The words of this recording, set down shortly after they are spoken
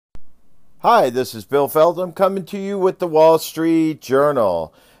Hi, this is Bill Feldman coming to you with the Wall Street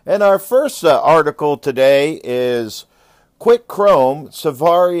Journal. And our first article today is Quick Chrome,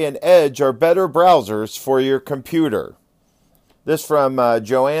 Safari, and Edge are better browsers for your computer. This from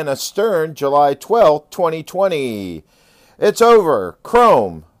Joanna Stern, July 12th, 2020. It's over.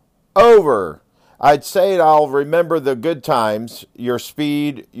 Chrome. Over. I'd say I'll remember the good times, your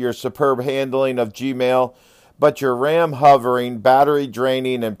speed, your superb handling of Gmail, but your RAM hovering, battery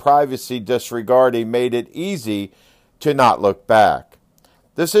draining, and privacy disregarding made it easy to not look back.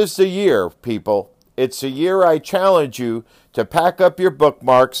 This is the year, people. It's the year I challenge you to pack up your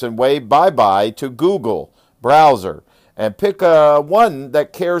bookmarks and wave bye-bye to Google browser and pick one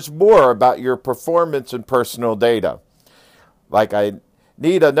that cares more about your performance and personal data. Like I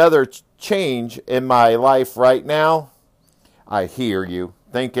need another change in my life right now. I hear you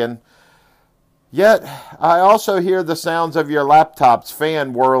thinking. Yet, I also hear the sounds of your laptop's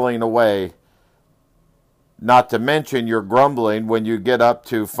fan whirling away. Not to mention your grumbling when you get up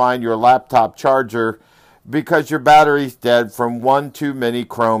to find your laptop charger because your battery's dead from one too many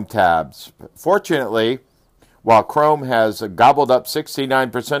Chrome tabs. Fortunately, while Chrome has gobbled up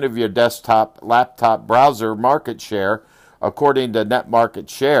 69% of your desktop laptop browser market share, according to Net Market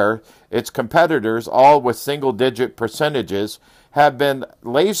Share, its competitors, all with single-digit percentages, have been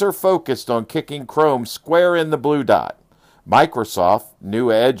laser-focused on kicking Chrome square in the blue dot. Microsoft, new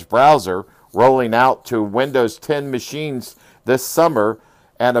Edge browser, rolling out to Windows 10 machines this summer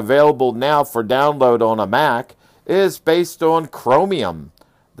and available now for download on a Mac, is based on Chromium,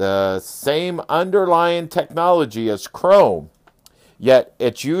 the same underlying technology as Chrome. Yet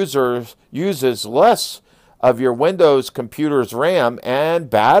its users uses less of your Windows computer's RAM and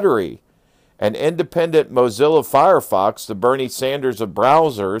battery. An independent Mozilla Firefox, the Bernie Sanders of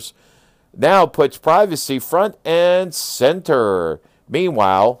browsers, now puts privacy front and center.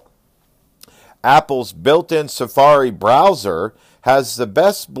 Meanwhile, Apple's built-in Safari browser has the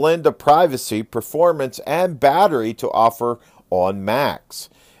best blend of privacy, performance, and battery to offer on Macs.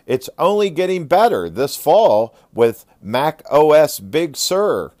 It's only getting better this fall with Mac OS Big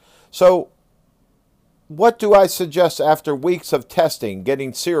Sur. So, what do I suggest after weeks of testing,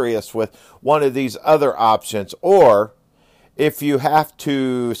 getting serious with one of these other options? Or if you have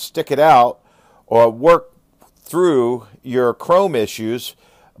to stick it out or work through your Chrome issues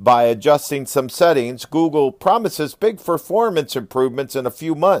by adjusting some settings, Google promises big performance improvements in a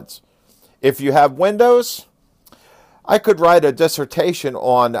few months. If you have Windows, I could write a dissertation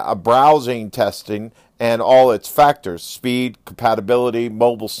on browsing testing and all its factors: speed, compatibility,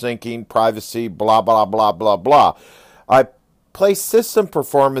 mobile syncing, privacy, blah, blah, blah, blah, blah. I place system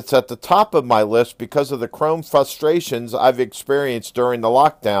performance at the top of my list because of the Chrome frustrations I've experienced during the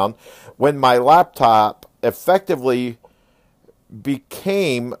lockdown when my laptop effectively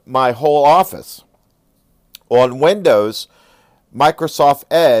became my whole office. On Windows, Microsoft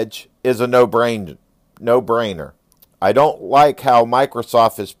Edge is a no-brainer. I don't like how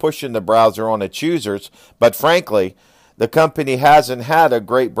Microsoft is pushing the browser on its users, but frankly, the company hasn't had a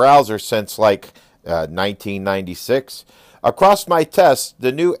great browser since 1996. Across my tests,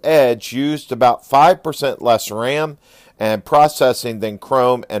 the new Edge used about 5% less RAM and processing than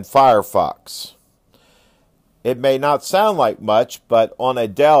Chrome and Firefox. It may not sound like much, but on a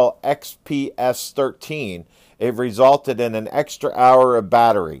Dell XPS 13, it resulted in an extra hour of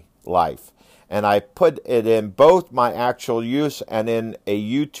battery life. And I put it in both my actual use and in a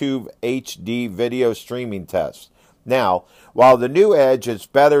YouTube HD video streaming test. Now, while the new Edge is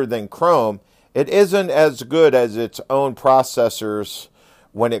better than Chrome, it isn't as good as its own processors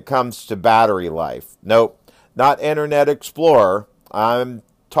when it comes to battery life. Nope, not Internet Explorer. I'm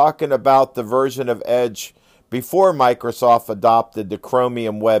talking about the version of Edge before Microsoft adopted the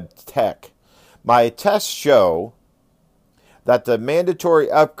Chromium Web tech. My tests show that the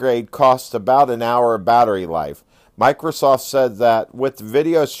mandatory upgrade costs about an hour of battery life. Microsoft said that with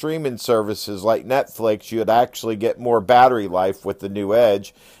video streaming services like Netflix, you'd actually get more battery life with the new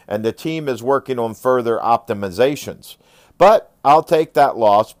Edge, and the team is working on further optimizations. But I'll take that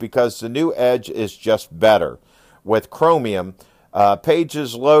loss because the new Edge is just better. With Chromium,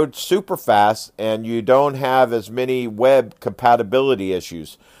 pages load super fast, and you don't have as many web compatibility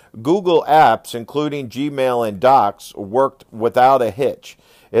issues. Google Apps, including Gmail and Docs, worked without a hitch.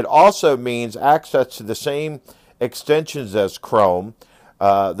 It also means access to the same extensions as Chrome,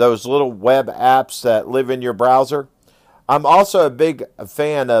 those little web apps that live in your browser. I'm also a big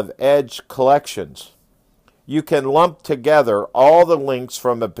fan of Edge collections. You can lump together all the links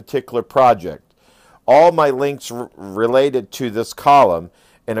from a particular project. All my links related to this column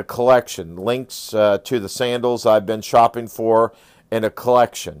in a collection. Links to the sandals I've been shopping for in a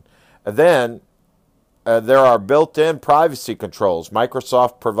collection. Then there are built-in privacy controls.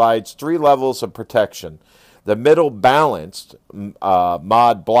 Microsoft provides 3 levels of protection. The middle balanced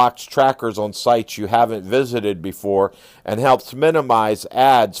mod blocks trackers on sites you haven't visited before and helps minimize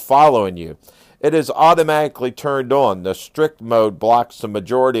ads following you. It is automatically turned on. The strict mode blocks the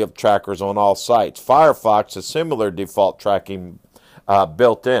majority of trackers on all sites. Firefox has similar default tracking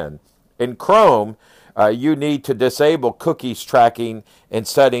built in. In Chrome, you need to disable cookies tracking in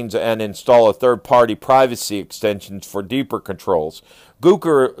settings and install a third-party privacy extensions for deeper controls.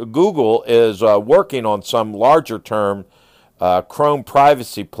 Google is working on some larger-term Chrome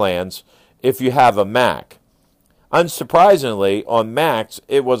privacy plans if you have a Mac. Unsurprisingly, on Macs,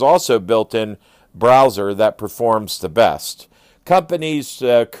 it was also built-in browser that performs the best. Companies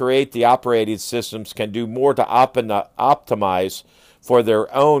create the operating systems can do more to optimize for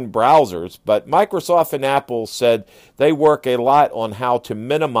their own browsers, but Microsoft and Apple said they work a lot on how to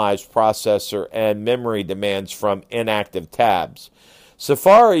minimize processor and memory demands from inactive tabs.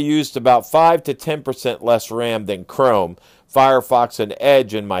 Safari used about 5 to 10% less RAM than Chrome, Firefox, and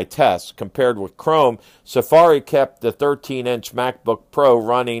Edge in my tests. Compared with Chrome, Safari kept the 13-inch MacBook Pro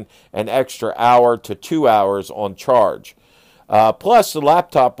running an extra hour to 2 hours on charge. Plus, the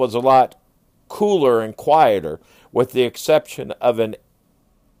laptop was a lot cooler and quieter, with the exception of an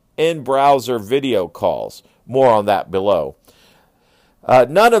in-browser video calls. More on that below.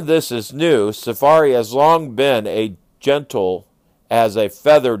 None of this is new. Safari has long been as gentle as a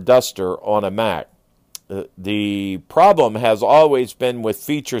feather duster on a Mac. The problem has always been with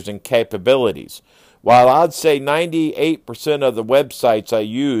features and capabilities. While I'd say 98% of the websites I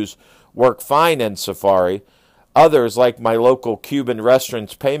use work fine in Safari, others, like my local Cuban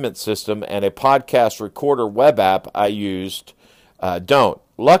restaurant's payment system and a podcast recorder web app I used, don't.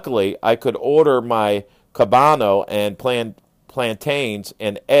 Luckily, I could order my Cabano and plantains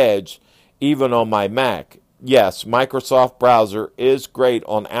in Edge even on my Mac. Yes, Microsoft Browser is great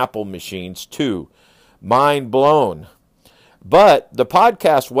on Apple machines too. Mind blown. But the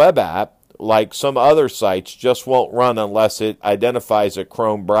podcast web app, like some other sites, just won't run unless it identifies a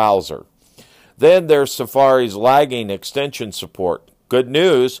Chrome browser. Then there's Safari's lagging extension support. Good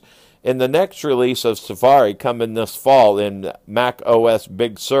news, in the next release of Safari coming this fall in Mac OS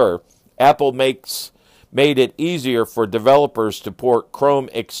Big Sur, Apple made it easier for developers to port Chrome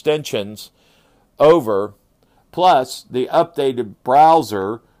extensions over. Plus, the updated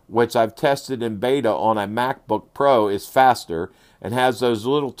browser, which I've tested in beta on a MacBook Pro, is faster and has those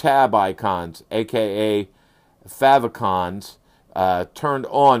little tab icons, aka favicons, turned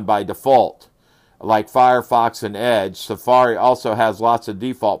on by default. Like Firefox and Edge, Safari also has lots of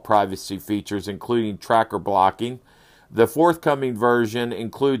default privacy features, including tracker blocking. The forthcoming version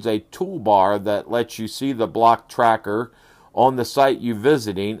includes a toolbar that lets you see the block tracker on the site you're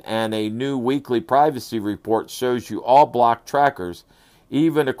visiting, and a new weekly privacy report shows you all blocked trackers,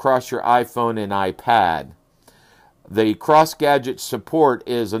 even across your iPhone and iPad. The cross-gadget support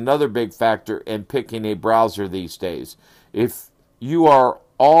is another big factor in picking a browser these days. If you are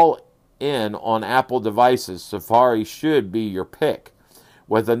all in on Apple devices, Safari should be your pick,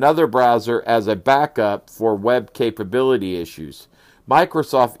 with another browser as a backup for web capability issues.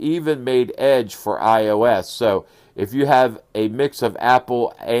 Microsoft even made Edge for iOS, so if you have a mix of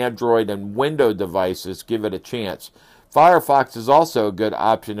Apple, Android, and Windows devices, give it a chance. Firefox is also a good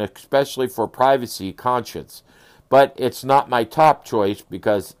option, especially for privacy conscious, but it's not my top choice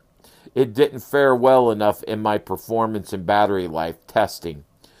because it didn't fare well enough in my performance and battery life testing.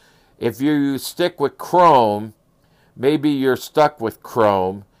 If you stick with Chrome, maybe you're stuck with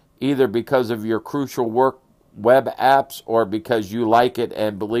Chrome, either because of your crucial work web apps or because you like it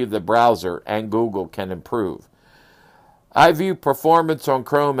and believe the browser and Google can improve. I view performance on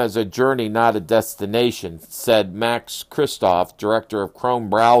Chrome as a journey, not a destination, said Max Christoph, director of Chrome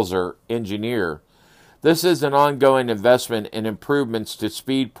Browser Engineer. This is an ongoing investment in improvements to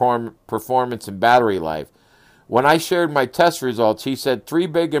speed, performance, and battery life. When I shared my test results, he said 3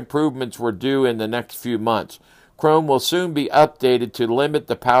 big improvements were due in the next few months. Chrome will soon be updated to limit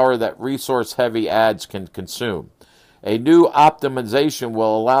the power that resource-heavy ads can consume. A new optimization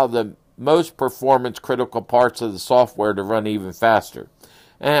will allow the most performance-critical parts of the software to run even faster.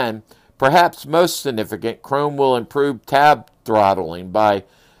 And, perhaps most significant, Chrome will improve tab throttling by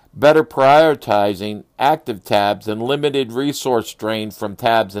better prioritizing active tabs and limited resource drain from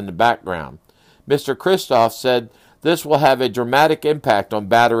tabs in the background. Mr. Christoph said this will have a dramatic impact on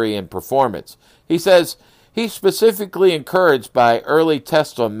battery and performance. He says he's specifically encouraged by early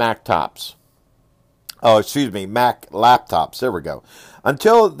tests on Mac tops. Mac laptops. There we go.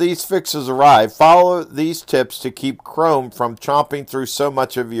 Until these fixes arrive, follow these tips to keep Chrome from chomping through so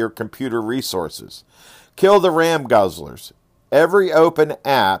much of your computer resources. Kill the RAM guzzlers. Every open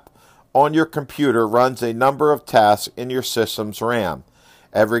app on your computer runs a number of tasks in your system's RAM.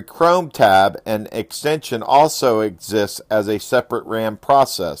 Every Chrome tab and extension also exists as a separate RAM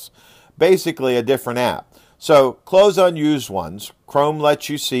process, basically a different app. So close unused ones. Chrome lets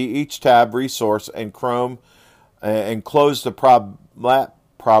you see each tab resource and Chrome and close the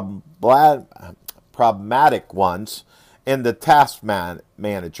problematic ones in the task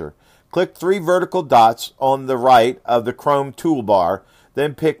manager. Click 3 vertical dots on the right of the Chrome toolbar,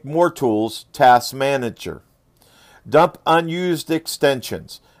 then pick More Tools, Task Manager. Dump unused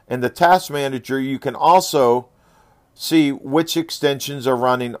extensions. In the Task Manager, you can also see which extensions are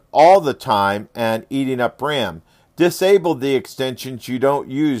running all the time and eating up RAM. Disable the extensions you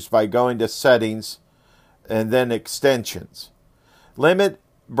don't use by going to Settings and then Extensions. Limit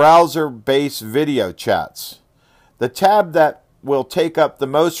browser-based video chats. The tab that will take up the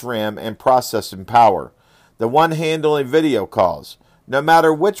most RAM and processing power. The one handling video calls. No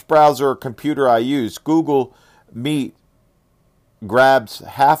matter which browser or computer I use, Google Meet grabs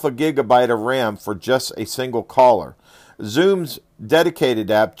half a gigabyte of RAM for just a single caller. Zoom's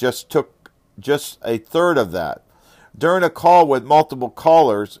dedicated app took just a third of that. During a call with multiple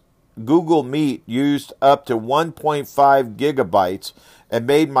callers, Google Meet used up to 1.5 gigabytes and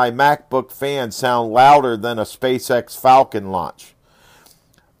made my MacBook fan sound louder than a SpaceX Falcon launch.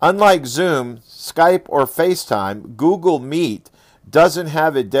 Unlike Zoom, Skype, or FaceTime, Google Meet doesn't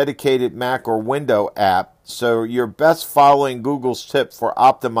have a dedicated Mac or Windows app, so you're best following Google's tip for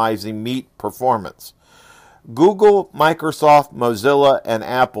optimizing Meet performance. Google, Microsoft, Mozilla, and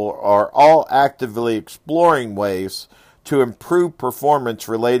Apple are all actively exploring ways to improve performance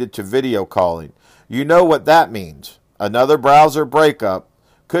related to video calling. You know what that means. Another browser breakup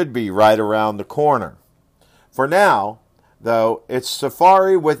could be right around the corner. For now, though, it's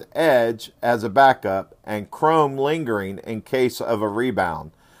Safari with Edge as a backup and Chrome lingering in case of a rebound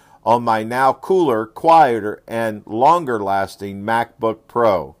on my now cooler, quieter, and longer-lasting MacBook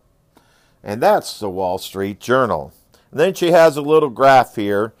Pro. And that's the Wall Street Journal. And then she has a little graph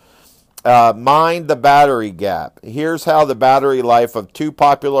here. Mind the battery gap. Here's how the battery life of 2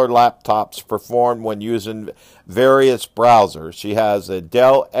 popular laptops perform when using various browsers. She has a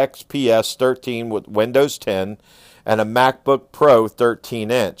Dell XPS 13 with Windows 10 and a MacBook Pro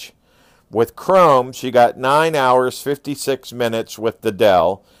 13-inch. With Chrome, she got 9 hours 56 minutes with the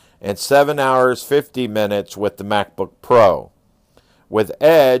Dell and 7 hours 50 minutes with the MacBook Pro. With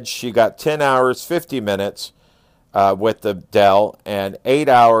Edge, she got 10 hours 50 minutes with the Dell and 8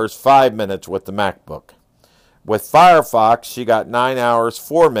 hours 5 minutes with the MacBook. With Firefox, she got 9 hours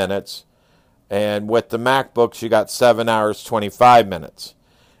 4 minutes, and with the MacBook, she got 7 hours 25 minutes.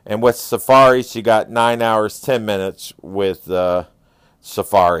 And with Safari, she got 9 hours 10 minutes with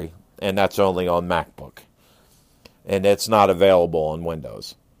Safari, and that's only on MacBook. And it's not available on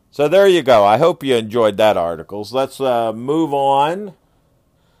Windows. So there you go. I hope you enjoyed that article. So let's move on.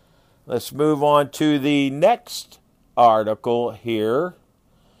 Let's move on to the next article here.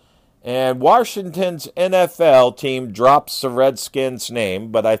 And Washington's NFL team drops the Redskins'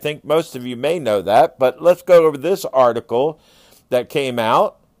 name, but I think most of you may know that. But let's go over this article that came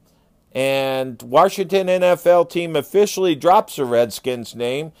out. And Washington NFL team officially drops the Redskins'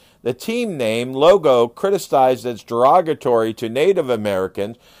 name. The team name, logo, criticized as derogatory to Native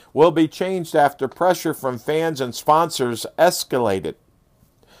Americans, will be changed after pressure from fans and sponsors escalated.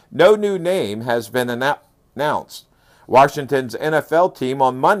 No new name has been announced. Washington's NFL team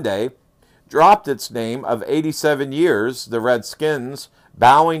on Monday dropped its name of 87 years, the Redskins,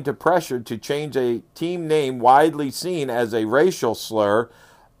 bowing to pressure to change a team name widely seen as a racial slur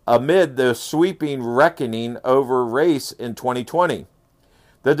amid the sweeping reckoning over race in 2020.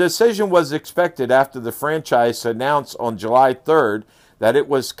 The decision was expected after the franchise announced on July 3rd that it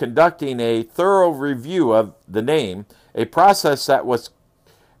was conducting a thorough review of the name, a process that was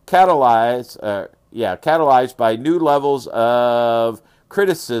catalyzed by new levels of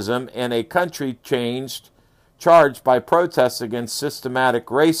criticism and a country charged by protests against systematic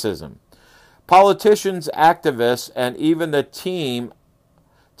racism. Politicians, activists, and even the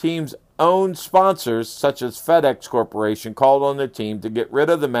team's own sponsors, such as FedEx Corporation, called on the team to get rid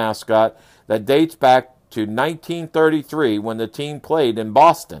of the mascot that dates back to 1933 when the team played in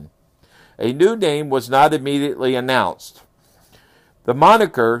Boston. A new name was not immediately announced. The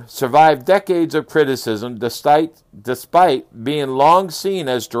moniker survived decades of criticism despite being long seen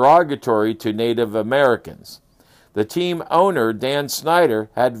as derogatory to Native Americans. The team owner, Dan Snyder,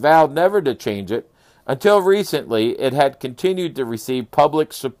 had vowed never to change it Until recently, it had continued to receive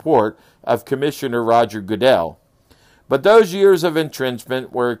public support of Commissioner Roger Goodell. But those years of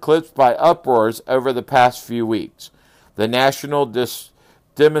entrenchment were eclipsed by uproars over the past few weeks. The national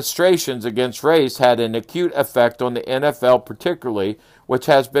demonstrations against race had an acute effect on the NFL particularly, which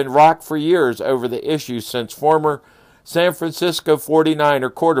has been rocked for years over the issue since former San Francisco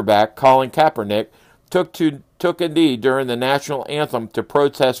 49er quarterback Colin Kaepernick took a knee during the national anthem to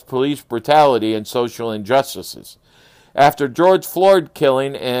protest police brutality and social injustices. After George Floyd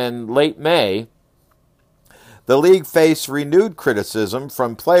killing in late May, the league faced renewed criticism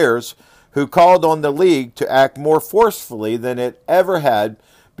from players who called on the league to act more forcefully than it ever had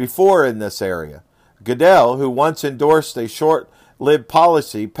before in this area. Goodell, who once endorsed a short-lived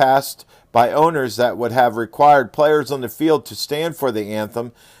policy passed by owners that would have required players on the field to stand for the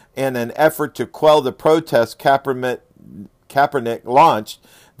anthem in an effort to quell the protest Kaepernick launched,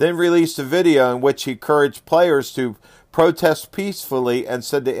 then released a video in which he encouraged players to protest peacefully and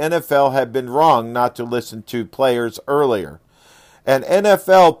said the NFL had been wrong not to listen to players earlier. An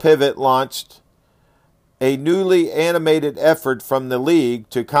NFL pivot launched a newly animated effort from the league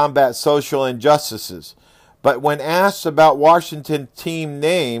to combat social injustices. But when asked about Washington team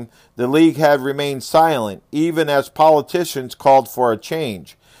name, the league had remained silent, even as politicians called for a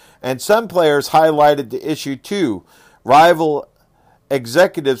change. And some players highlighted the issue too. Rival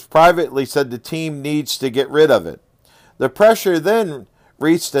executives privately said the team needs to get rid of it. The pressure then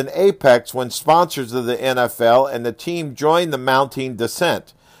reached an apex when sponsors of the NFL and the team joined the mounting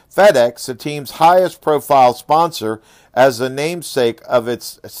dissent. FedEx, the team's highest profile sponsor as the namesake of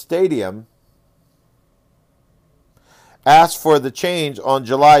its stadium, asked for the change on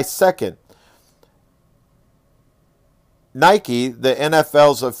July 2nd. Nike, the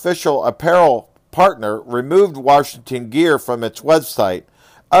NFL's official apparel partner, removed Washington gear from its website.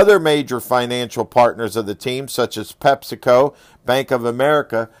 Other major financial partners of the team, such as PepsiCo, Bank of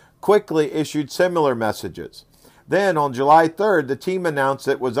America, quickly issued similar messages. Then, on July 3rd, the team announced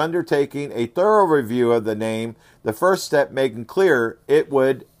it was undertaking a thorough review of the name, the first step making clear it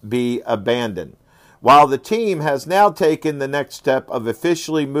would be abandoned. While the team has now taken the next step of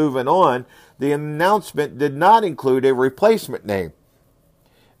officially moving on, the announcement did not include a replacement name.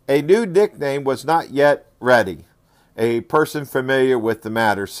 A new nickname was not yet ready, a person familiar with the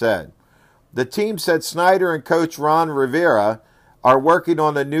matter said. The team said Snyder and coach Ron Rivera are working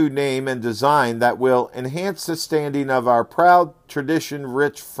on a new name and design that will enhance the standing of our proud,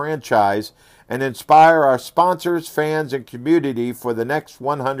 tradition-rich franchise and inspire our sponsors, fans, and community for the next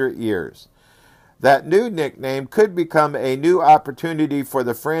 100 years. That new nickname could become a new opportunity for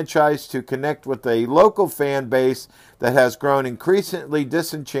the franchise to connect with a local fan base that has grown increasingly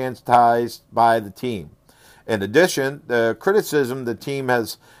disenchanted by the team. In addition, the criticism the team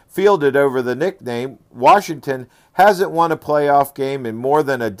has fielded over the nickname, Washington hasn't won a playoff game in more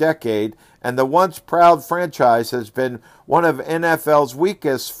than a decade, and the once proud franchise has been one of NFL's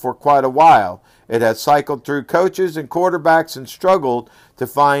weakest for quite a while. It has cycled through coaches and quarterbacks and struggled to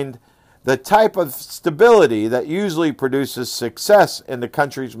find the type of stability that usually produces success in the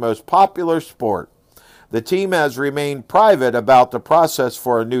country's most popular sport. The team has remained private about the process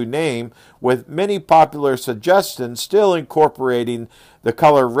for a new name, with many popular suggestions still incorporating the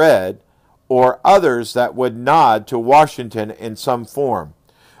color red or others that would nod to Washington in some form.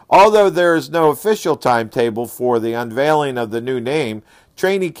 Although there is no official timetable for the unveiling of the new name,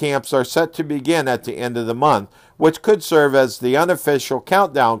 training camps are set to begin at the end of the month, which could serve as the unofficial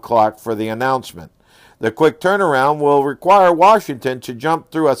countdown clock for the announcement. The quick turnaround will require Washington to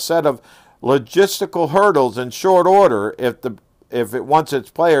jump through a set of logistical hurdles in short order if it wants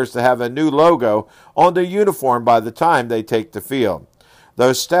its players to have a new logo on the uniform by the time they take the field.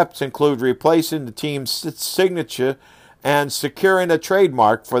 Those steps include replacing the team's signature and securing a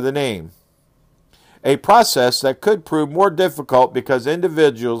trademark for the name. A process that could prove more difficult because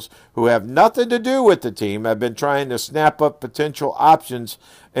individuals who have nothing to do with the team have been trying to snap up potential options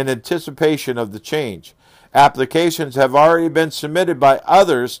in anticipation of the change. Applications have already been submitted by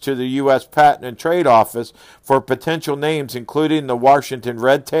others to the U.S. Patent and Trade Office for potential names including the Washington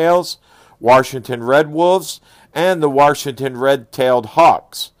Red Tails, Washington Red Wolves, and the Washington Red-Tailed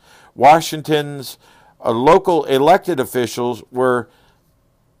Hawks. Washington's local elected officials were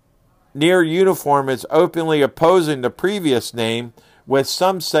near uniform is openly opposing the previous name, with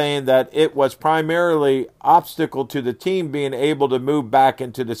some saying that it was primarily obstacle to the team being able to move back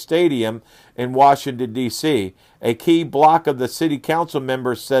into the stadium in Washington, D.C. A key block of the city council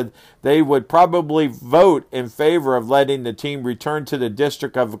members said they would probably vote in favor of letting the team return to the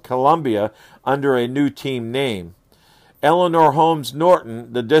District of Columbia under a new team name. Eleanor Holmes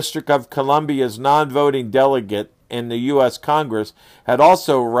Norton, the District of Columbia's non-voting delegate in the U.S. Congress, had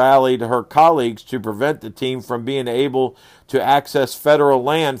also rallied her colleagues to prevent the team from being able to access federal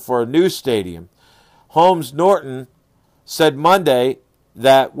land for a new stadium. Holmes Norton said Monday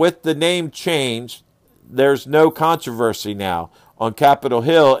that with the name change, there's no controversy now on Capitol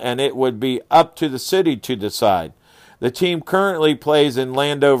Hill, and it would be up to the city to decide. The team currently plays in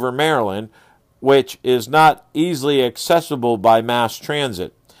Landover, Maryland, which is not easily accessible by mass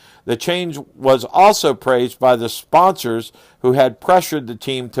transit. The change was also praised by the sponsors who had pressured the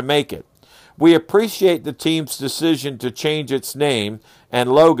team to make it. We appreciate the team's decision to change its name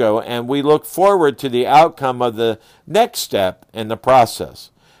and logo, and we look forward to the outcome of the next step in the process,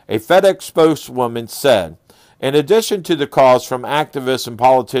 a FedEx spokeswoman said. In addition to the calls from activists and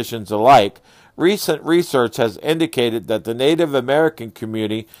politicians alike, recent research has indicated that the Native American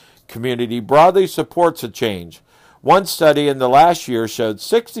community broadly supports a change. One study in the last year showed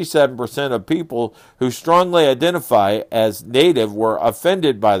 67% of people who strongly identify as Native were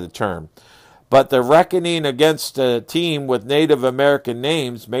offended by the term. But the reckoning against a team with Native American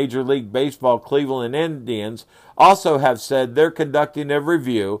names, Major League Baseball Cleveland Indians, also have said they're conducting a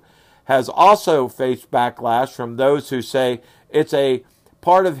review, has also faced backlash from those who say it's a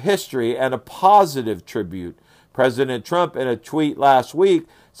part of history and a positive tribute. President Trump, in a tweet last week,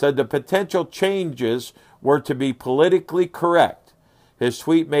 said the potential changes were to be politically correct. His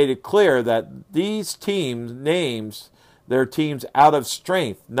tweet made it clear that these teams names their teams out of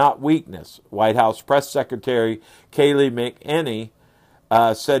strength, not weakness. White House Press Secretary Kayleigh McEnany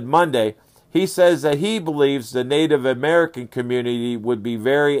said Monday. He says that he believes the Native American community would be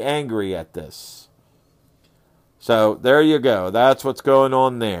very angry at this. So there you go. That's what's going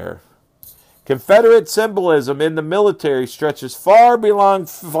on there. Confederate symbolism in the military stretches far beyond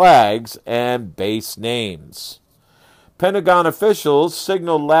flags and base names. Pentagon officials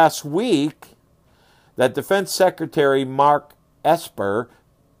signaled last week that Defense Secretary Mark Esper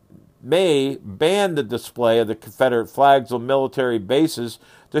may ban the display of the Confederate flags on military bases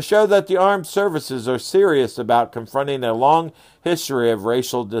to show that the armed services are serious about confronting a long history of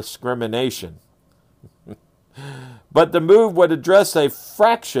racial discrimination. But the move would address a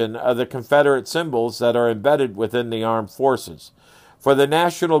fraction of the Confederate symbols that are embedded within the armed forces. For the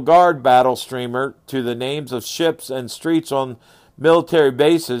National Guard battle streamer to the names of ships and streets on military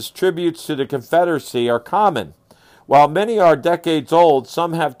bases, tributes to the Confederacy are common. While many are decades old,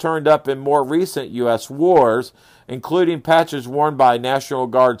 some have turned up in more recent U.S. wars, including patches worn by National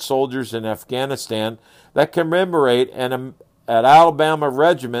Guard soldiers in Afghanistan that commemorate an Alabama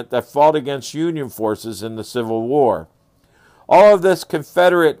regiment that fought against Union forces in the Civil War. All of this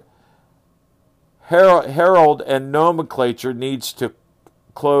Confederate herald and nomenclature needs to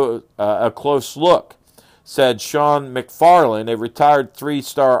a close look, said Sean McFarland, a retired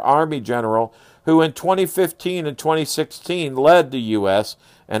three-star Army general who in 2015 and 2016 led the U.S.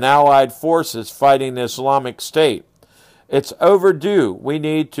 and Allied forces fighting the Islamic State. It's overdue. We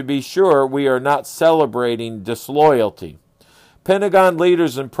need to be sure we are not celebrating disloyalty. Pentagon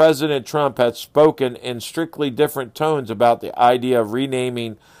leaders and President Trump had spoken in strictly different tones about the idea of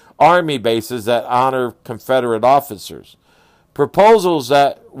renaming Army bases that honor Confederate officers. Proposals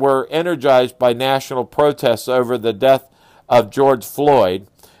that were energized by national protests over the death of George Floyd,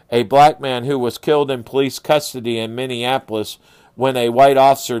 a black man who was killed in police custody in Minneapolis when a white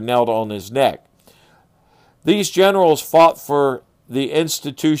officer knelt on his neck. These generals fought for the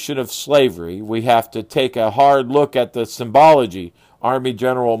institution of slavery. We have to take a hard look at the symbology, Army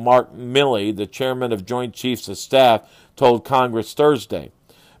General Mark Milley, the chairman of Joint Chiefs of Staff, told Congress Thursday.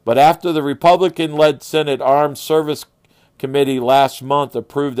 But after the Republican-led Senate Armed Service Committee last month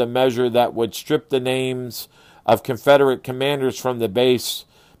approved a measure that would strip the names of Confederate commanders from the bases,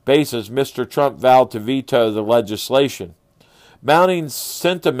 Mr. Trump vowed to veto the legislation. Mounting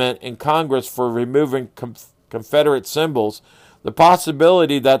sentiment in Congress for removing Confederate symbols, the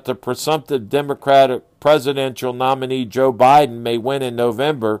possibility that the presumptive Democratic presidential nominee Joe Biden may win in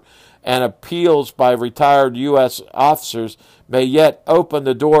November, and appeals by retired U.S. officers may yet open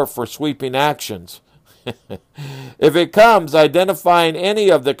the door for sweeping actions. If it comes, identifying any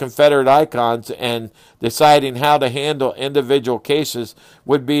of the Confederate icons and deciding how to handle individual cases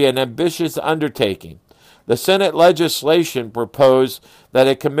would be an ambitious undertaking. The Senate legislation proposed that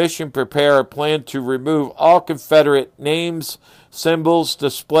a commission prepare a plan to remove all Confederate names, symbols,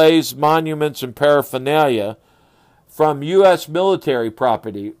 displays, monuments, and paraphernalia from U.S. military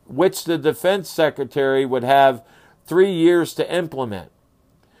property, which the Defense Secretary would have 3 years to implement.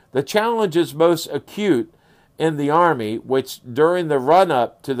 The challenge is most acute in the Army, which during the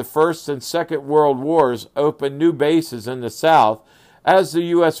run-up to the First and Second World Wars opened new bases in the South as the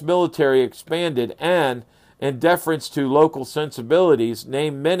U.S. military expanded and, in deference to local sensibilities,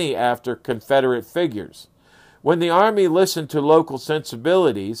 named many after Confederate figures. When the Army listened to local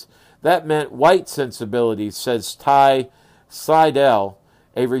sensibilities, that meant white sensibilities, says Ty Seidel,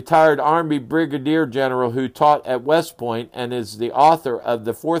 a retired Army brigadier general who taught at West Point and is the author of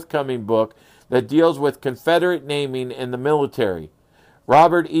the forthcoming book that deals with Confederate naming in the military,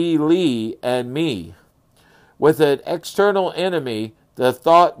 Robert E. Lee and Me. With an external enemy, the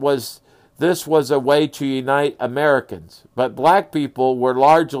thought was this was a way to unite Americans, but black people were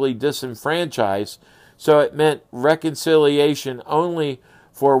largely disenfranchised, so it meant reconciliation only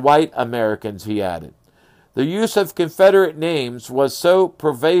for white Americans, he added. The use of Confederate names was so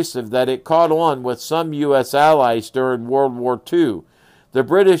pervasive that it caught on with some U.S. allies during World War II. The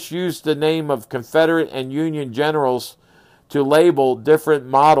British used the name of Confederate and Union generals to label different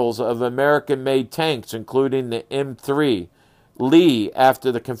models of American-made tanks, including the M3, Lee,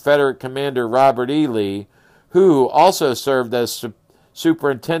 after the Confederate commander Robert E. Lee, who also served as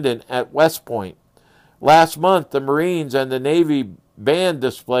superintendent at West Point. Last month, the Marines and the Navy banned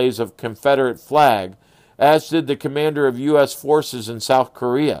displays of Confederate flag, as did the commander of U.S. forces in South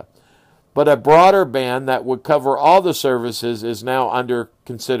Korea. But a broader ban that would cover all the services is now under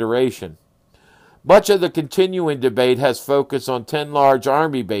consideration. Much of the continuing debate has focused on 10 large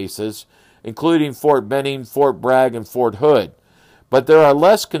Army bases, including Fort Benning, Fort Bragg, and Fort Hood. But there are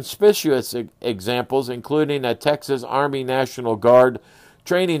less conspicuous examples, including a Texas Army National Guard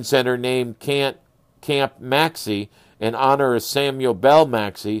training center named Camp Maxey in honor of Samuel Bell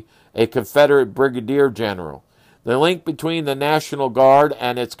Maxey, a Confederate brigadier general. The link between the National Guard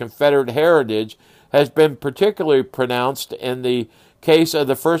and its Confederate heritage has been particularly pronounced in the case of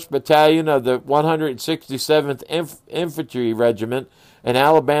the 1st Battalion of the 167th Infantry Regiment, an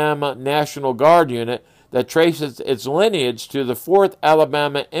Alabama National Guard unit that traces its lineage to the 4th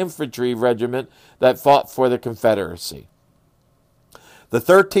Alabama Infantry Regiment that fought for the Confederacy. The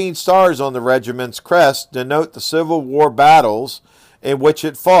 13 stars on the regiment's crest denote the Civil War battles in which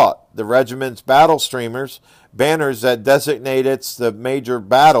it fought. The regiment's battle streamers, banners that designate the major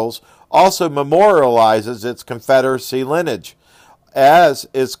battles, also memorializes its Confederacy lineage, as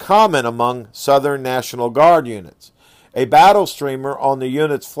is common among Southern National Guard units. A battle streamer on the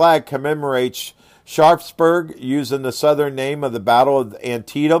unit's flag commemorates Sharpsburg, using the Southern name of the Battle of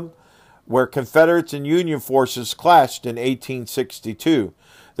Antietam, where Confederates and Union forces clashed in 1862.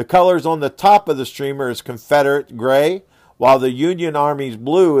 The colors on the top of the streamer is Confederate gray, while the Union Army's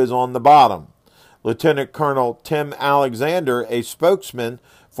blue is on the bottom. Lieutenant Colonel Tim Alexander, a spokesman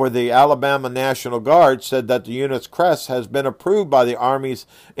for the Alabama National Guard, said that the unit's crest has been approved by the Army's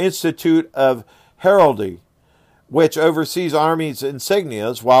Institute of Heraldry, which oversees Army's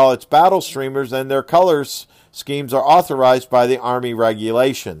insignias, while its battle streamers and their colors schemes are authorized by the Army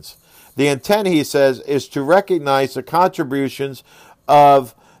regulations. The intent, he says, is to recognize the contributions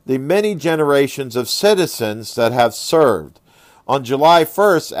of the many generations of citizens that have served. On July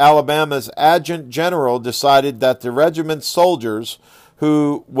 1st, Alabama's Adjutant General decided that the regiment's soldiers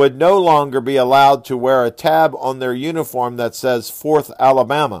who would no longer be allowed to wear a tab on their uniform that says 4th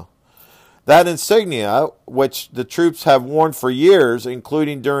Alabama. That insignia, which the troops have worn for years,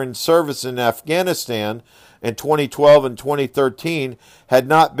 including during service in Afghanistan in 2012 and 2013, had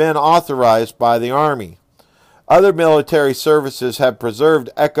not been authorized by the Army. Other military services have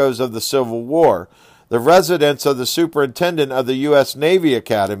preserved echoes of the Civil War. The residence of the superintendent of the U.S. Navy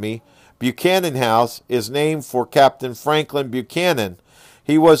Academy, Buchanan House, is named for Captain Franklin Buchanan.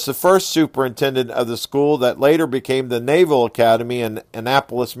 He was the first superintendent of the school that later became the Naval Academy in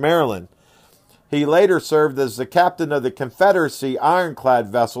Annapolis, Maryland. He later served as the captain of the Confederacy ironclad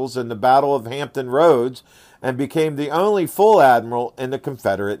vessels in the Battle of Hampton Roads and became the only full admiral in the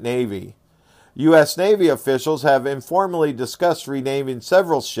Confederate Navy. U.S. Navy officials have informally discussed renaming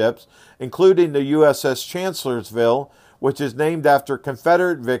several ships, including the USS Chancellorsville, which is named after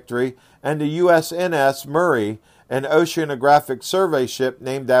Confederate victory, and the USNS Murray, an oceanographic survey ship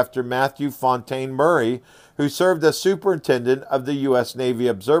named after Matthew Fontaine Murray, who served as superintendent of the U.S. Navy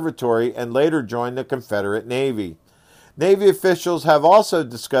Observatory and later joined the Confederate Navy. Navy officials have also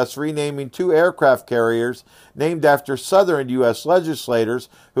discussed renaming 2 aircraft carriers named after Southern U.S. legislators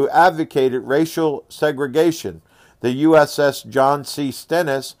who advocated racial segregation, the USS John C.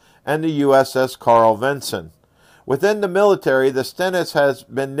 Stennis and the USS Carl Vinson. Within the military, the Stennis has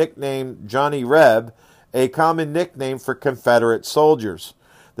been nicknamed Johnny Reb, a common nickname for Confederate soldiers.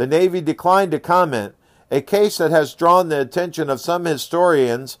 The Navy declined to comment. A case that has drawn the attention of some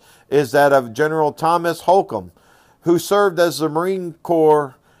historians is that of General Thomas Holcomb, who served as the Marine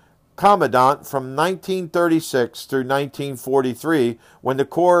Corps Commandant from 1936 through 1943, when the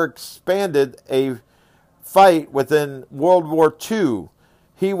Corps expanded a fight within World War II.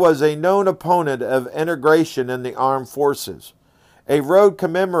 He was a known opponent of integration in the armed forces. A road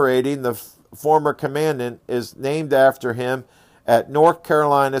commemorating the former commandant is named after him at North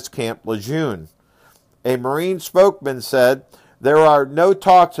Carolina's Camp Lejeune. A Marine spokesman said, "There are no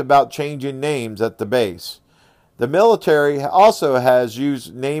talks about changing names at the base." The military also has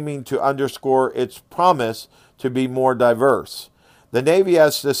used naming to underscore its promise to be more diverse. The Navy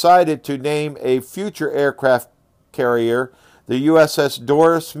has decided to name a future aircraft carrier the USS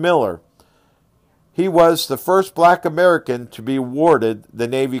Doris Miller. He was the first black American to be awarded the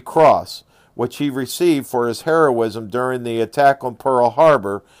Navy Cross, which he received for his heroism during the attack on Pearl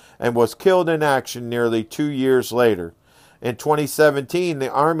Harbor, and was killed in action nearly 2 years later. In 2017, the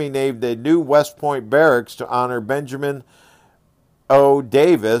Army named a new West Point barracks to honor Benjamin O.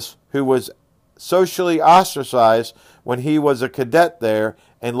 Davis, who was socially ostracized when he was a cadet there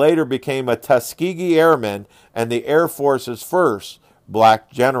and later became a Tuskegee Airman and the Air Force's first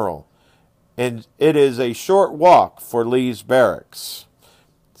black general. And it is a short walk for Lee's barracks.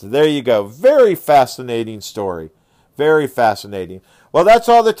 So there you go. Very fascinating story. Very fascinating. Well, that's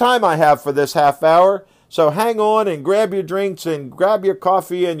all the time I have for this half hour. So hang on and grab your drinks and grab your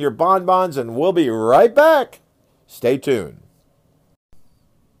coffee and your bonbons, and we'll be right back. Stay tuned.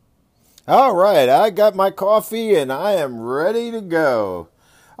 All right, I got my coffee and I am ready to go.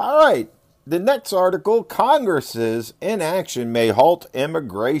 All right, the next article, Congress's inaction may halt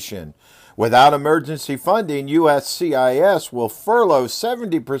immigration. Without emergency funding, USCIS will furlough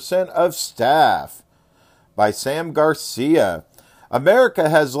 70% of staff. By Sam Garcia. America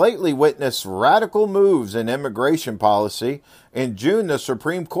has lately witnessed radical moves in immigration policy. In June, the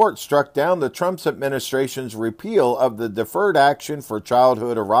Supreme Court struck down the Trump administration's repeal of the Deferred Action for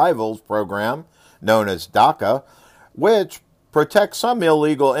Childhood Arrivals program, known as DACA, which protects some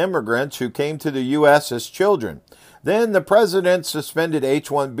illegal immigrants who came to the U.S. as children. Then the president suspended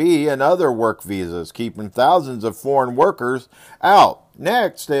H-1B and other work visas, keeping thousands of foreign workers out.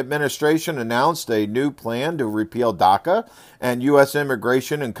 Next, the administration announced a new plan to repeal DACA, and U.S.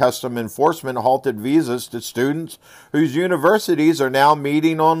 Immigration and Customs Enforcement halted visas to students whose universities are now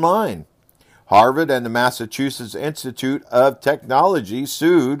meeting online. Harvard and the Massachusetts Institute of Technology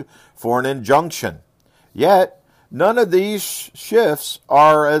sued for an injunction. Yet, none of these shifts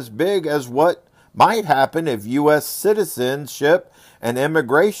are as big as what might happen if U.S. Citizenship and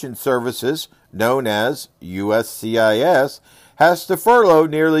Immigration Services, known as USCIS, has to furlough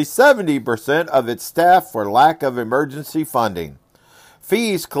nearly 70% of its staff for lack of emergency funding.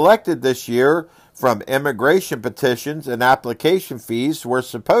 Fees collected this year from immigration petitions and application fees were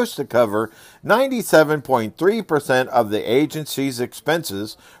supposed to cover 97.3% of the agency's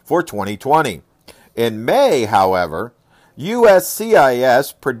expenses for 2020. In May, however,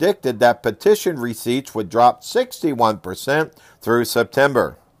 USCIS predicted that petition receipts would drop 61% through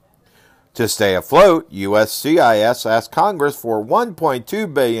September. To stay afloat, USCIS asked Congress for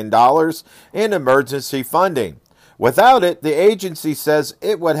 $1.2 billion in emergency funding. Without it, the agency says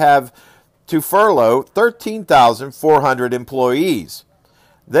it would have to furlough 13,400 employees.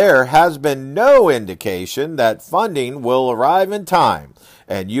 There has been no indication that funding will arrive in time,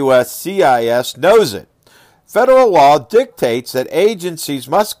 and USCIS knows it. Federal law dictates that agencies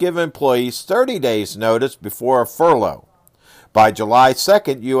must give employees 30 days' notice before a furlough. By July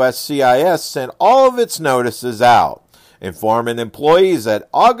 2nd, USCIS sent all of its notices out, informing employees that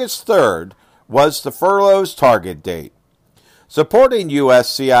August 3rd was the furlough's target date. Supporting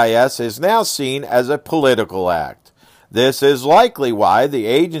USCIS is now seen as a political act. This is likely why the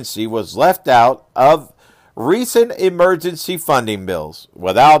agency was left out of recent emergency funding bills.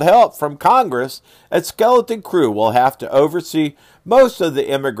 Without help from Congress, a skeleton crew will have to oversee most of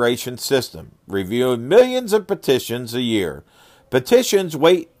the immigration system, reviewing millions of petitions a year. Petitions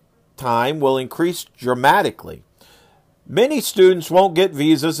wait time will increase dramatically. Many students won't get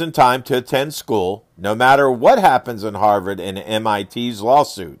visas in time to attend school, no matter what happens in Harvard and MIT's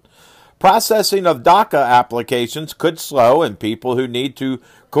lawsuit. Processing of DACA applications could slow, and people who need to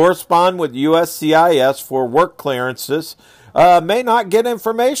correspond with USCIS for work clearances may not get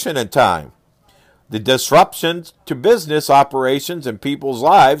information in time. The disruptions to business operations and people's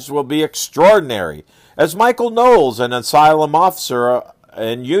lives will be extraordinary, as Michael Knowles, an asylum officer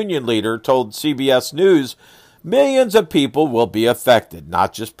and union leader, told CBS News. Millions of people will be affected,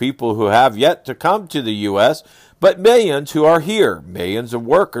 not just people who have yet to come to the U.S., but millions who are here, millions of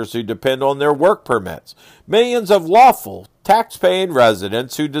workers who depend on their work permits, millions of lawful, tax-paying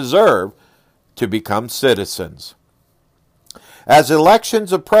residents who deserve to become citizens. As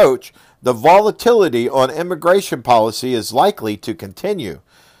elections approach, the volatility on immigration policy is likely to continue.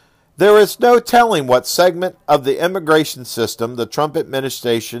 There is no telling what segment of the immigration system the Trump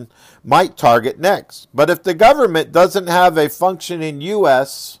administration might target next. But if the government doesn't have a functioning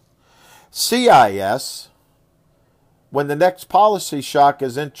U.S. CIS, when the next policy shock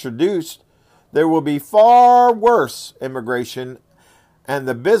is introduced, there will be far worse immigration and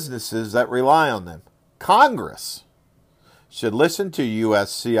the businesses that rely on them. Congress should listen to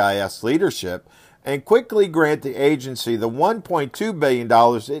U.S. CIS leadership and quickly grant the agency the $1.2 billion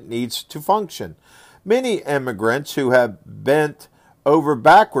it needs to function. Many immigrants who have bent over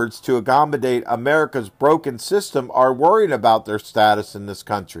backwards to accommodate America's broken system are worried about their status in this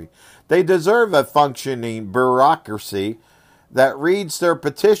country. They deserve a functioning bureaucracy that reads their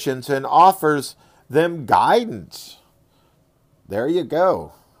petitions and offers them guidance. There you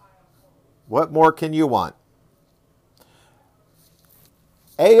go. What more can you want?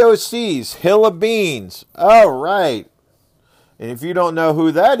 AOC's Hill of Beans. Oh, right. And if you don't know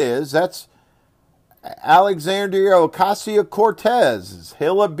who that is, that's Alexandria Ocasio-Cortez's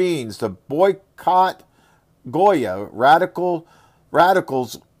Hill of Beans to boycott Goya.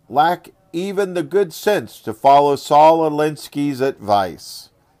 Radicals lack even the good sense to follow Saul Alinsky's advice.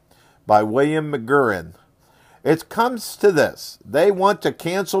 By William McGurran. It comes to this. They want to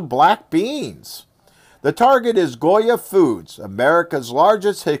cancel black beans. The target is Goya Foods, America's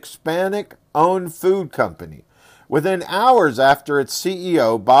largest Hispanic-owned food company. Within hours after its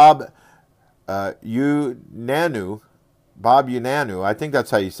CEO, Bob Unanue, I think that's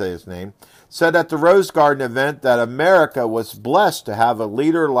how you say his name, said at the Rose Garden event that America was blessed to have a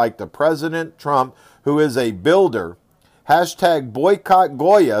leader like the President Trump, who is a builder. Hashtag boycott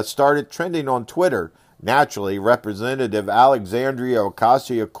Goya started trending on Twitter. Naturally, Representative Alexandria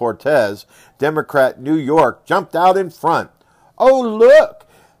Ocasio-Cortez, Democrat, New York, jumped out in front. Oh, look!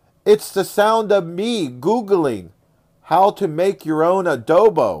 It's the sound of me Googling how to make your own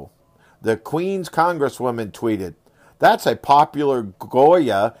adobo. The Queens Congresswoman tweeted, that's a popular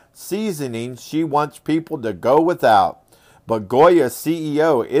Goya seasoning she wants people to go without. But Goya's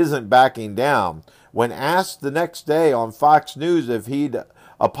CEO isn't backing down. When asked the next day on Fox News if he'd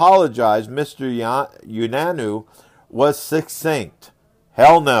apologized, Mr. Unanue was succinct.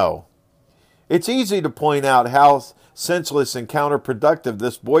 Hell no. It's easy to point out how senseless and counterproductive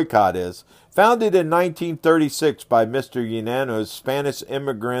this boycott is. Founded in 1936 by Mr. Unanue's Spanish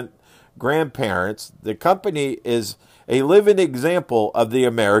immigrant grandparents, the company is a living example of the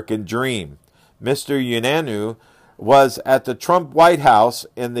American dream. Mr. Unanue was at the Trump White House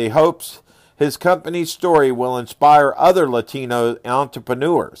in the hopes his company's story will inspire other Latino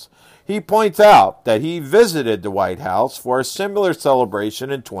entrepreneurs. He points out that he visited the White House for a similar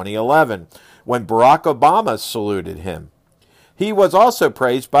celebration in 2011 when Barack Obama saluted him. He was also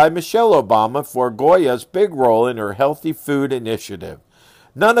praised by Michelle Obama for Goya's big role in her healthy food initiative.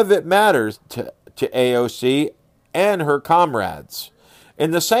 None of it matters to AOC and her comrades. In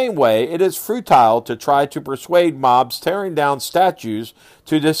the same way, it is futile to try to persuade mobs tearing down statues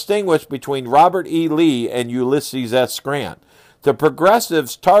to distinguish between Robert E. Lee and Ulysses S. Grant. The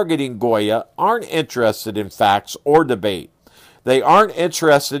progressives targeting Goya aren't interested in facts or debate. They aren't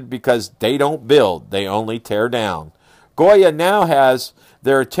interested because they don't build, they only tear down. Goya now has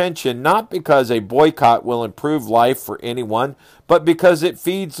their attention not because a boycott will improve life for anyone, but because it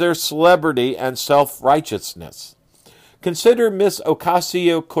feeds their celebrity and self-righteousness. Consider Miss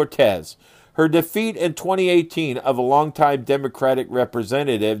Ocasio-Cortez. Her defeat in 2018 of a longtime Democratic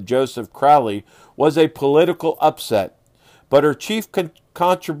representative, Joseph Crowley, was a political upset, but her chief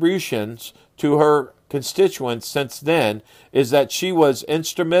contributions to her constituents since then is that she was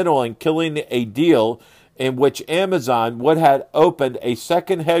instrumental in killing a deal in which Amazon would have opened a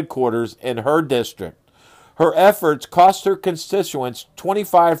second headquarters in her district. Her efforts cost her constituents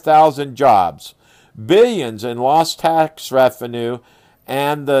 25,000 jobs, billions in lost tax revenue,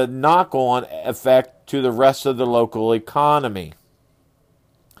 and the knock-on effect to the rest of the local economy.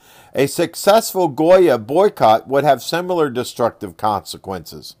 A successful Goya boycott would have similar destructive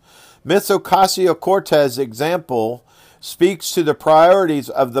consequences. Miss Ocasio-Cortez's example speaks to the priorities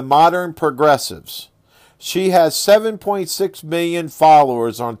of the modern progressives. She has 7.6 million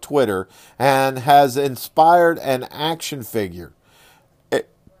followers on Twitter and has inspired an action figure,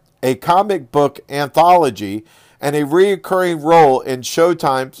 a comic book anthology, and a recurring role in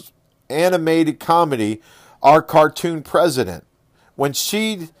Showtime's animated comedy our cartoon president. When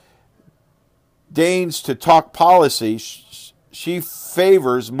she deigns to talk policy, she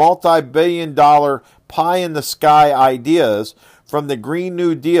favors multi-billion-dollar pie-in-the-sky ideas, from the Green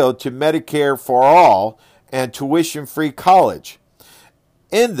New Deal to Medicare for all and tuition-free college.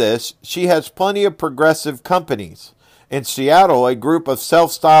 In this, she has plenty of progressive companies. In Seattle, a group of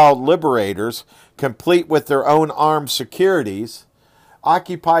self-styled liberators, complete with their own armed securities,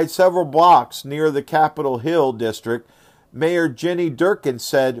 occupied several blocks near the Capitol Hill district. Mayor Jenny Durkan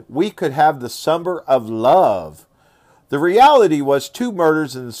said, "We could have the summer of love." The reality was 2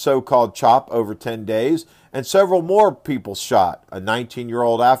 murders in the so-called CHOP over 10 days, and several more people shot. A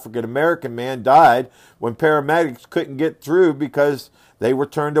 19-year-old African-American man died when paramedics couldn't get through because they were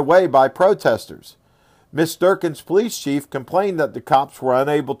turned away by protesters. Ms. Durkan's police chief complained that the cops were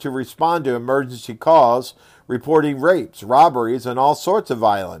unable to respond to emergency calls, reporting rapes, robberies, and all sorts of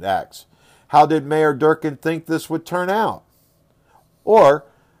violent acts. How did Mayor Durkan think this would turn out? Or,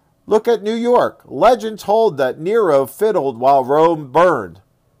 look at New York. Legends hold that Nero fiddled while Rome burned.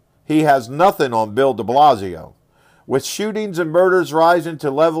 He has nothing on Bill de Blasio. With shootings and murders rising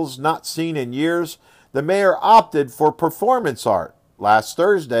to levels not seen in years, the mayor opted for performance art. Last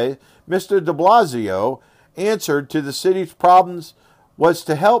Thursday, Mr. de Blasio answered to the city's problems was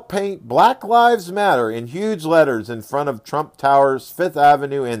to help paint Black Lives Matter in huge letters in front of Trump Tower's Fifth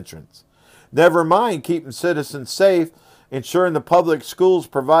Avenue entrance. Never mind keeping citizens safe, ensuring the public schools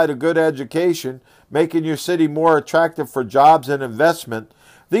provide a good education, making your city more attractive for jobs and investment.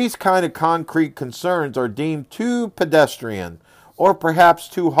 These kind of concrete concerns are deemed too pedestrian, or perhaps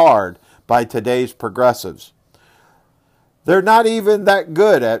too hard, by today's progressives. They're not even that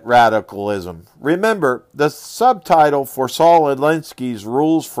good at radicalism. Remember, the subtitle for Saul Alinsky's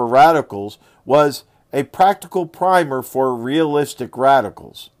Rules for Radicals was A Practical Primer for Realistic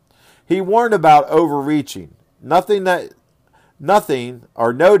Radicals. He warned about overreaching, noting that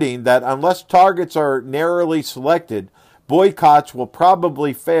unless targets are narrowly selected, boycotts will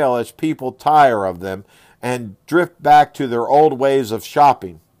probably fail as people tire of them and drift back to their old ways of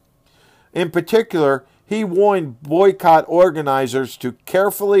shopping. In particular, he warned boycott organizers to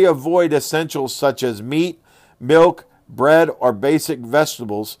carefully avoid essentials such as meat, milk, bread, or basic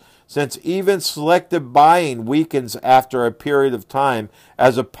vegetables, since even selective buying weakens after a period of time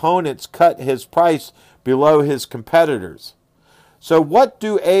as opponents cut his price below his competitors. So what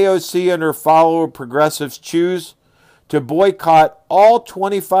do AOC and her follower progressives choose? To boycott all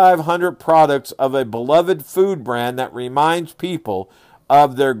 2,500 products of a beloved food brand that reminds people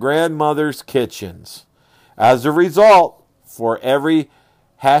of their grandmother's kitchens. As a result, for every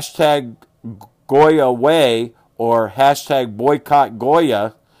hashtag Goya Way or hashtag Boycott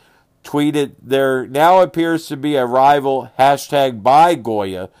Goya tweeted, there now appears to be a rival hashtag Buy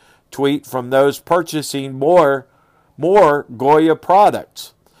Goya tweet from those purchasing more Goya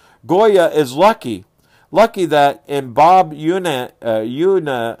products. Goya is lucky that in Bob Una,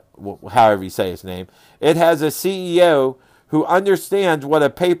 however you say his name, it has a CEO who understands what a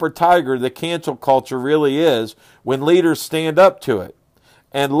paper tiger the cancel culture really is when leaders stand up to it.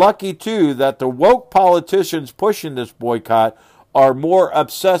 And lucky, too, that the woke politicians pushing this boycott are more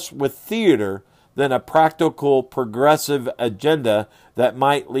obsessed with theater than a practical progressive agenda that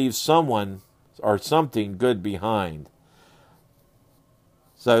might leave someone or something good behind.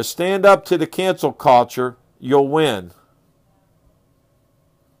 So stand up to the cancel culture, you'll win.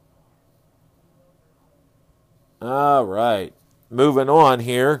 All right, moving on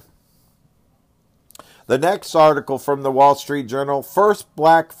here. The next article from the Wall Street Journal, first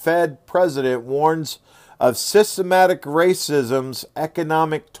black Fed president warns of systematic racism's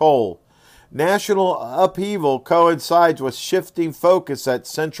economic toll. National upheaval coincides with shifting focus at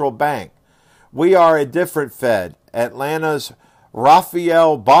central bank. We are a different Fed, Atlanta's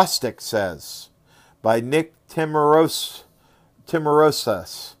Raphael Bostic says, by Nick Timorosas.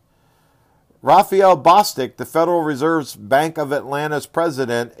 Raphael Bostic, the Federal Reserve's Bank of Atlanta's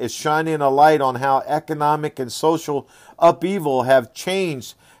president, is shining a light on how economic and social upheaval have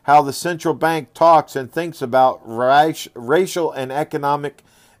changed how the central bank talks and thinks about racial and economic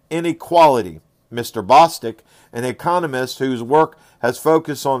inequality. Mr. Bostic, an economist whose work has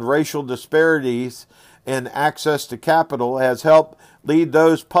focused on racial disparities in access to capital, has helped lead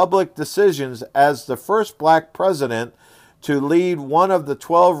those public decisions as the first black president to lead one of the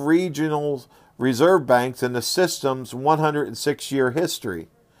 12 regional reserve banks in the system's 106-year history.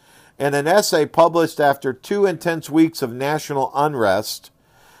 In an essay published after 2 intense weeks of national unrest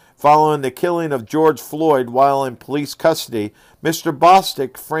following the killing of George Floyd while in police custody, Mr.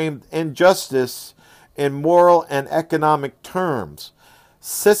 Bostic framed injustice in moral and economic terms.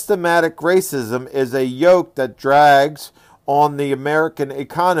 Systematic racism is a yoke that drags on the American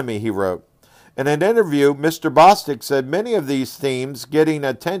economy, he wrote. In an interview, Mr. Bostic said many of these themes getting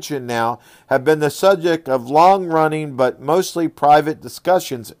attention now have been the subject of long-running but mostly private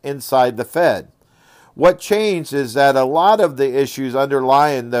discussions inside the Fed. What changed is that a lot of the issues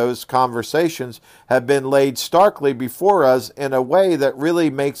underlying those conversations have been laid starkly before us in a way that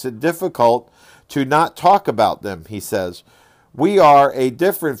really makes it difficult to not talk about them, he says. We are a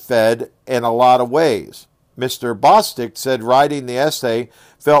different Fed in a lot of ways. Mr. Bostic said writing the essay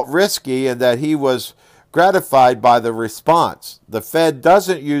felt risky and that he was gratified by the response. The Fed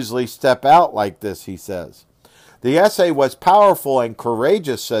doesn't usually step out like this, he says. The essay was powerful and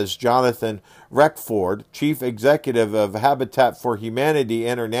courageous, says Jonathan Reckford, chief executive of Habitat for Humanity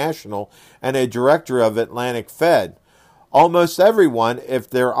International and a director of Atlantic Fed. Almost everyone, if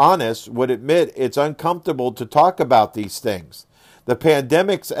they're honest, would admit it's uncomfortable to talk about these things. The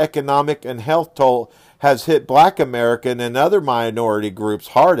pandemic's economic and health toll has hit Black American and other minority groups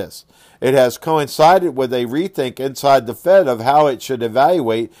hardest. It has coincided with a rethink inside the Fed of how it should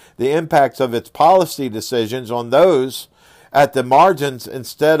evaluate the impacts of its policy decisions on those at the margins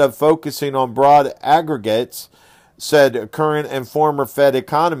instead of focusing on broad aggregates, said current and former Fed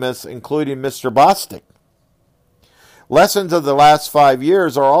economists, including Mr. Bostic. Lessons of the last 5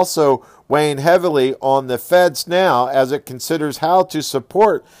 years are also weighing heavily on the Feds now as it considers how to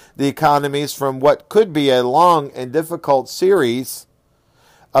support the economies from what could be a long and difficult series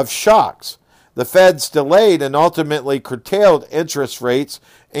of shocks. The Feds delayed and ultimately curtailed interest rates,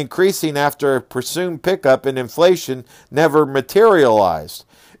 increasing after a presumed pickup in inflation never materialized,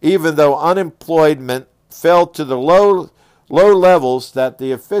 even though unemployment fell to the low levels that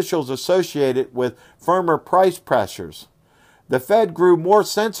the officials associated with firmer price pressures. The Fed grew more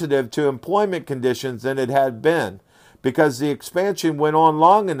sensitive to employment conditions than it had been because the expansion went on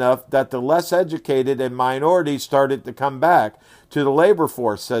long enough that the less educated and minorities started to come back to the labor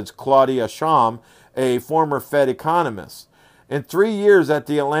force, says Claudia Shum, a former Fed economist. In 3 years at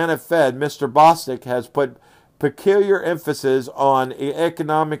the Atlanta Fed, Mr. Bostic has put peculiar emphasis on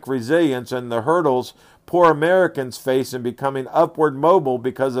economic resilience and the hurdles poor Americans face in becoming upward mobile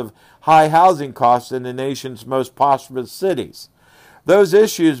because of high housing costs in the nation's most prosperous cities. Those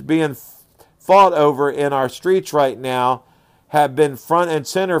issues being fought over in our streets right now have been front and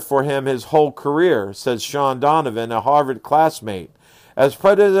center for him his whole career, says Sean Donovan, a Harvard classmate. As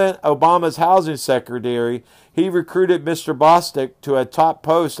President Obama's housing secretary, he recruited Mr. Bostic to a top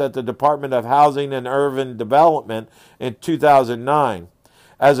post at the Department of Housing and Urban Development in 2009.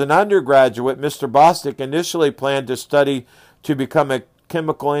 As an undergraduate, Mr. Bostic initially planned to study to become a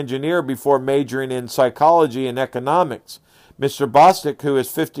chemical engineer before majoring in psychology and economics. Mr. Bostic, who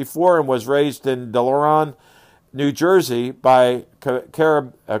is 54 and was raised in Delaron, New Jersey, by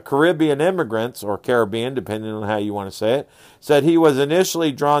Caribbean immigrants, or Caribbean, depending on how you want to say it, said he was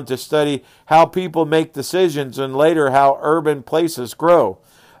initially drawn to study how people make decisions and later how urban places grow.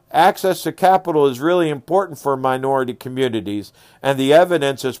 Access to capital is really important for minority communities, and the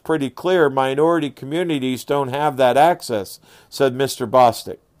evidence is pretty clear minority communities don't have that access, said Mr.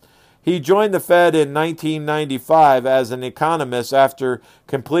 Bostic. He joined the Fed in 1995 as an economist after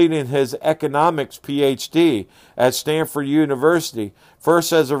completing his economics PhD at Stanford University,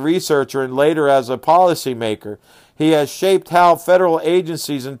 first as a researcher and later as a policymaker. He has shaped how federal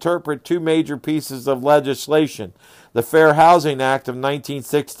agencies interpret two major pieces of legislation, the Fair Housing Act of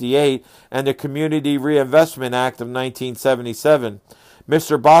 1968 and the Community Reinvestment Act of 1977.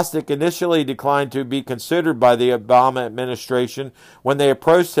 Mr. Bostic initially declined to be considered by the Obama administration when they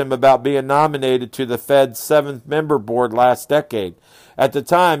approached him about being nominated to the Fed's 7th member board last decade. At the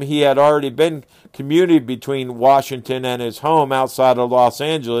time, he had already been commuted between Washington and his home outside of Los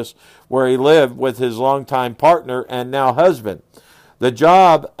Angeles, where he lived with his longtime partner and now husband. The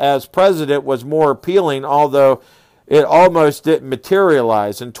job as president was more appealing, although it almost didn't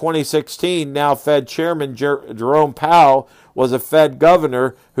materialize. In 2016, now Fed Chairman Jerome Powell was a Fed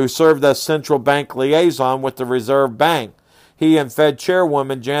governor who served as central bank liaison with the Reserve Bank. He and Fed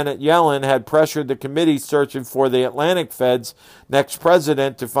Chairwoman Janet Yellen had pressured the committee searching for the Atlantic Fed's next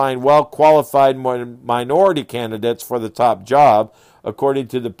president to find well-qualified minority candidates for the top job, according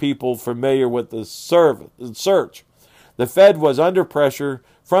to the people familiar with the search. The Fed was under pressure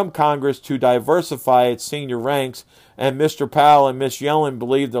from Congress to diversify its senior ranks, and Mr. Powell and Ms. Yellen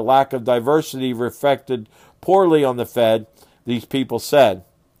believed the lack of diversity reflected poorly on the Fed, these people said.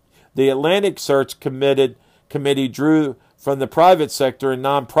 The Atlantic Search Committee drew from the private sector and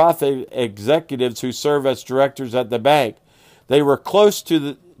nonprofit executives who serve as directors at the bank. They were close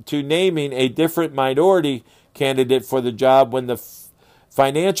to naming a different minority candidate for the job when the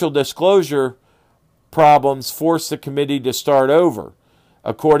Financial disclosure problems forced the committee to start over,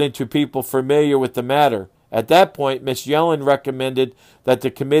 according to people familiar with the matter. At that point, Ms. Yellen recommended that the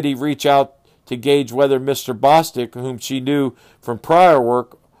committee reach out to gauge whether Mr. Bostic, whom she knew from prior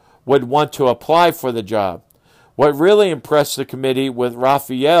work, would want to apply for the job. What really impressed the committee with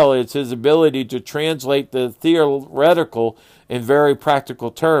Raphael is his ability to translate the theoretical in very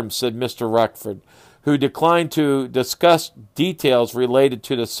practical terms, said Mr. Ruckford, who declined to discuss details related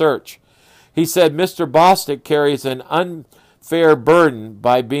to the search. He said Mr. Bostic carries an unfair burden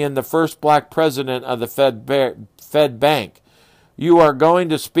by being the first black president of the Fed Bank. You are going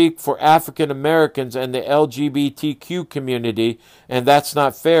to speak for African Americans and the LGBTQ community, and that's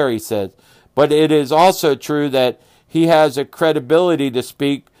not fair, he said. But it is also true that he has a credibility to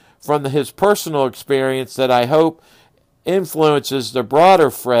speak from his personal experience that I hope influences the broader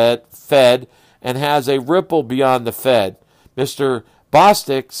Fed and has a ripple beyond the Fed. Mr.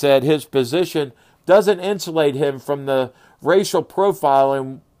 Bostic said his position doesn't insulate him from the racial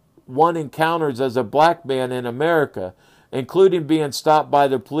profiling one encounters as a black man in America, including being stopped by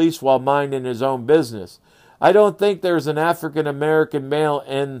the police while minding his own business. I don't think there's an African American male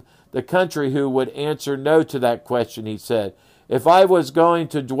in the country who would answer no to that question, he said. If I was going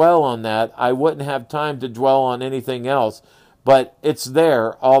to dwell on that, I wouldn't have time to dwell on anything else, but it's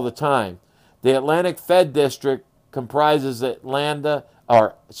there all the time. The Atlantic Fed District comprises Alabama,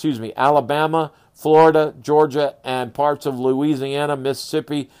 Florida, Georgia, and parts of Louisiana,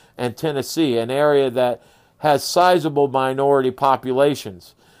 Mississippi, and Tennessee, an area that has sizable minority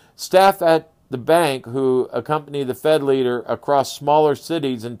populations. Staff at the bank who accompany the Fed leader across smaller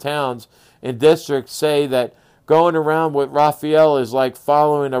cities and towns and districts say that going around with Raphael is like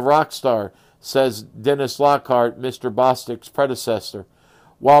following a rock star, says Dennis Lockhart, Mr. Bostic's predecessor.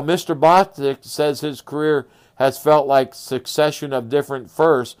 While Mr. Bostic says his career has felt like a succession of different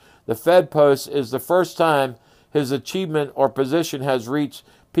firsts, the Fed post is the first time his achievement or position has reached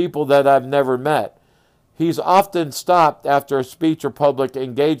people that I've never met. He's often stopped after a speech or public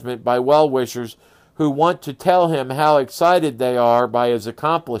engagement by well-wishers who want to tell him how excited they are by his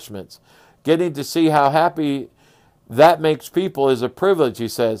accomplishments. Getting to see how happy that makes people is a privilege, he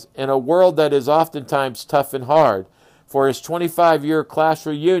says, in a world that is oftentimes tough and hard. For his 25-year class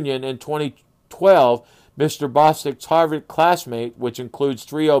reunion in 2012, Mr. Bostic's Harvard classmate, which includes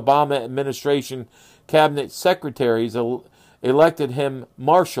 3 Obama administration cabinet secretaries, elected him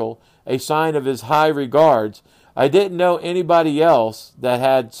Marshal, a sign of his high regards. I didn't know anybody else that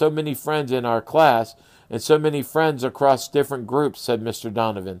had so many friends in our class and so many friends across different groups, said Mr.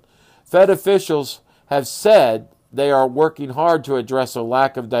 Donovan. Fed officials have said they are working hard to address a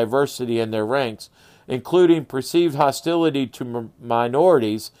lack of diversity in their ranks, including perceived hostility to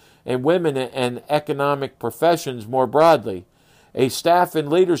minorities and women and economic professions more broadly. A staff and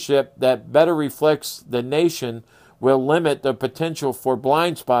leadership that better reflects the nation will limit the potential for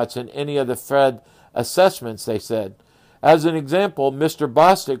blind spots in any of the Fed assessments, they said. As an example, Mr.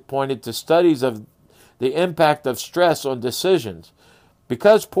 Bostic pointed to studies of the impact of stress on decisions.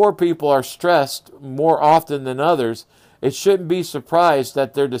 Because poor people are stressed more often than others, it shouldn't be surprised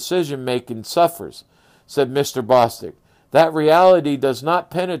that their decision-making suffers, said Mr. Bostic. That reality does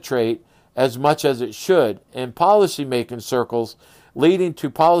not penetrate as much as it should in policy-making circles, leading to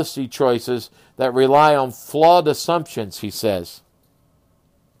policy choices that rely on flawed assumptions, he says.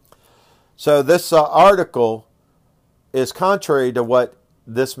 So this article is contrary to what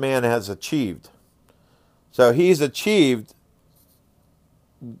this man has achieved. So he's achieved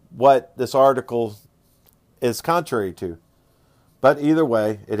what this article is contrary to. But either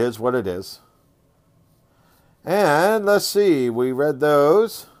way, it is what it is. And let's see, we read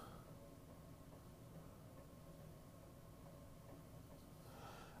those.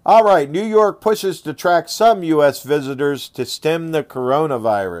 All right, New York pushes to track some U.S. visitors to stem the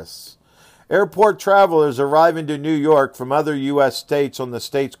coronavirus. Airport travelers arriving to New York from other U.S. states on the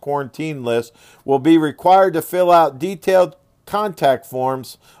state's quarantine list will be required to fill out detailed contact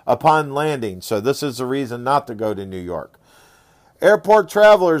forms upon landing. So this is the reason not to go to New York. Airport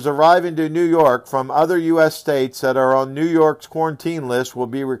travelers arriving to New York from other U.S. states that are on New York's quarantine list will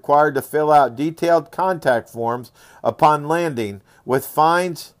be required to fill out detailed contact forms upon landing, with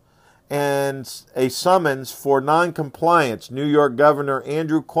fines and a summons for non-compliance, New York Governor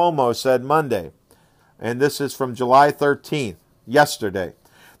Andrew Cuomo said Monday. And this is from July 13th, yesterday.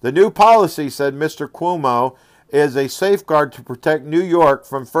 The new policy, said Mr. Cuomo, is a safeguard to protect New York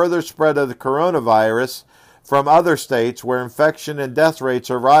from further spread of the coronavirus from other states where infection and death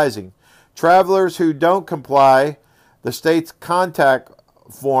rates are rising. Travelers who don't comply the state's contact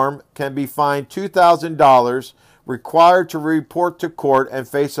form can be fined $2,000, required to report to court and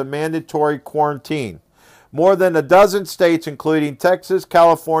face a mandatory quarantine. More than a dozen states, including Texas,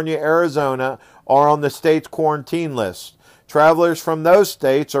 California, Arizona, are on the state's quarantine list. Travelers from those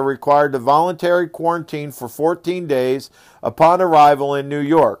states are required to voluntarily quarantine for 14 days upon arrival in New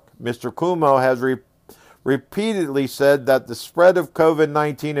York. Mr. Cuomo has repeatedly said that the spread of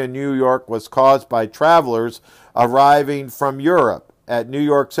COVID-19 in New York was caused by travelers arriving from Europe at New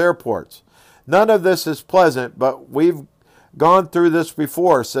York's airports. None of this is pleasant, but we've gone through this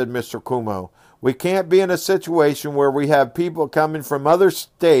before, said Mr. Cuomo. We can't be in a situation where we have people coming from other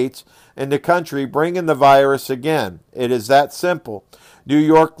states in the country bringing the virus again. It is that simple. New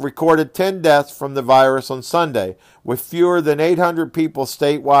York recorded 10 deaths from the virus on Sunday, with fewer than 800 people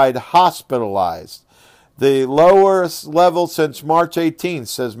statewide hospitalized. The lowest level since March 18th,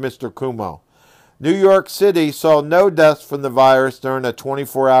 says Mr. Cuomo. New York City saw no deaths from the virus during a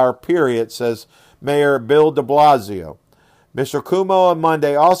 24-hour period, says Mayor Bill de Blasio. Mr. Cuomo on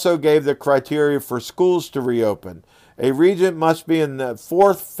Monday also gave the criteria for schools to reopen. A region must be in the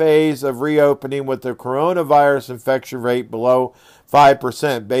fourth phase of reopening with the coronavirus infection rate below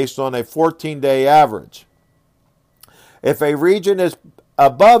 5% based on a 14-day average. If a region is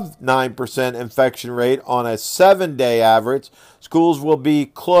above 9% infection rate on a 7-day average, schools will be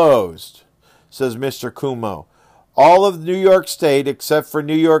closed, says Mr. Cuomo. All of New York State, except for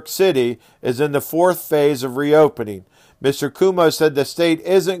New York City, is in the fourth phase of reopening. Mr. Cuomo said the state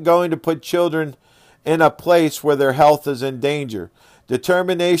isn't going to put children in a place where their health is in danger.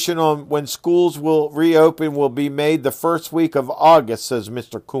 Determination on when schools will reopen will be made the first week of August, says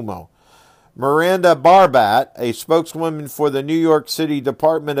Mr. Cuomo. Miranda Barbat, a spokeswoman for the New York City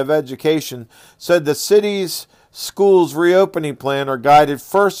Department of Education, said the city's schools reopening plan are guided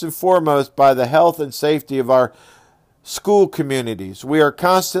first and foremost by the health and safety of our school communities. We are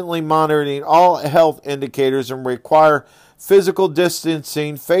constantly monitoring all health indicators and require physical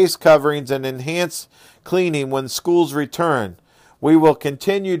distancing, face coverings, and enhanced cleaning when schools return. We will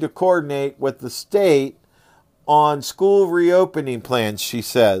continue to coordinate with the state on school reopening plans, she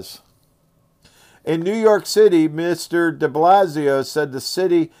says. In New York City, Mr. de Blasio said the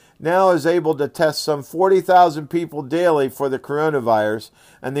city now is able to test some 40,000 people daily for the coronavirus,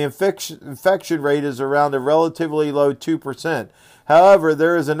 and the infection rate is around a relatively low 2%. However,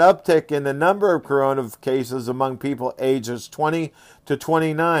 there is an uptick in the number of corona cases among people ages 20 to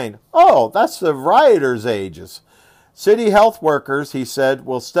 29. Oh, that's the rioters' ages. City health workers, he said,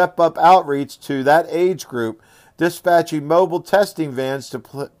 will step up outreach to that age group, dispatching mobile testing vans to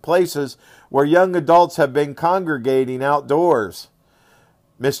places where young adults have been congregating outdoors.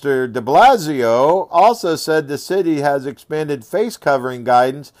 Mr. de Blasio also said the city has expanded face covering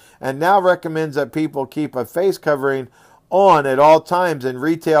guidance and now recommends that people keep a face covering on at all times in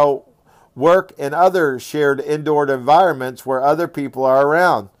retail, work, and other shared indoor environments where other people are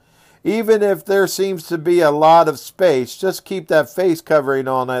around. Even if there seems to be a lot of space, just keep that face covering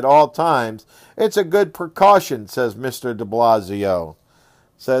on at all times. It's a good precaution, says Mr. de Blasio.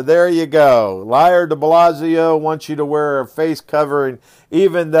 So there you go. Liar de Blasio wants you to wear a face covering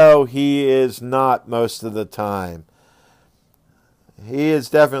even though he is not most of the time. He is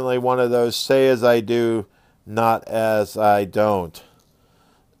definitely one of those say as I do, not as I don't.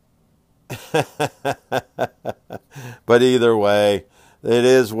 But either way, it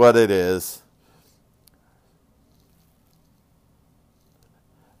is what it is.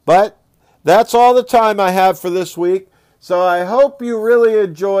 But that's all the time I have for this week. So I hope you really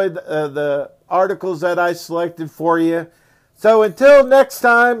enjoyed the articles that I selected for you. So until next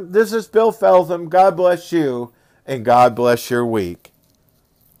time, this is Bill Feltham. God bless you, and God bless your week.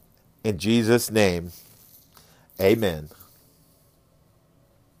 In Jesus' name, amen.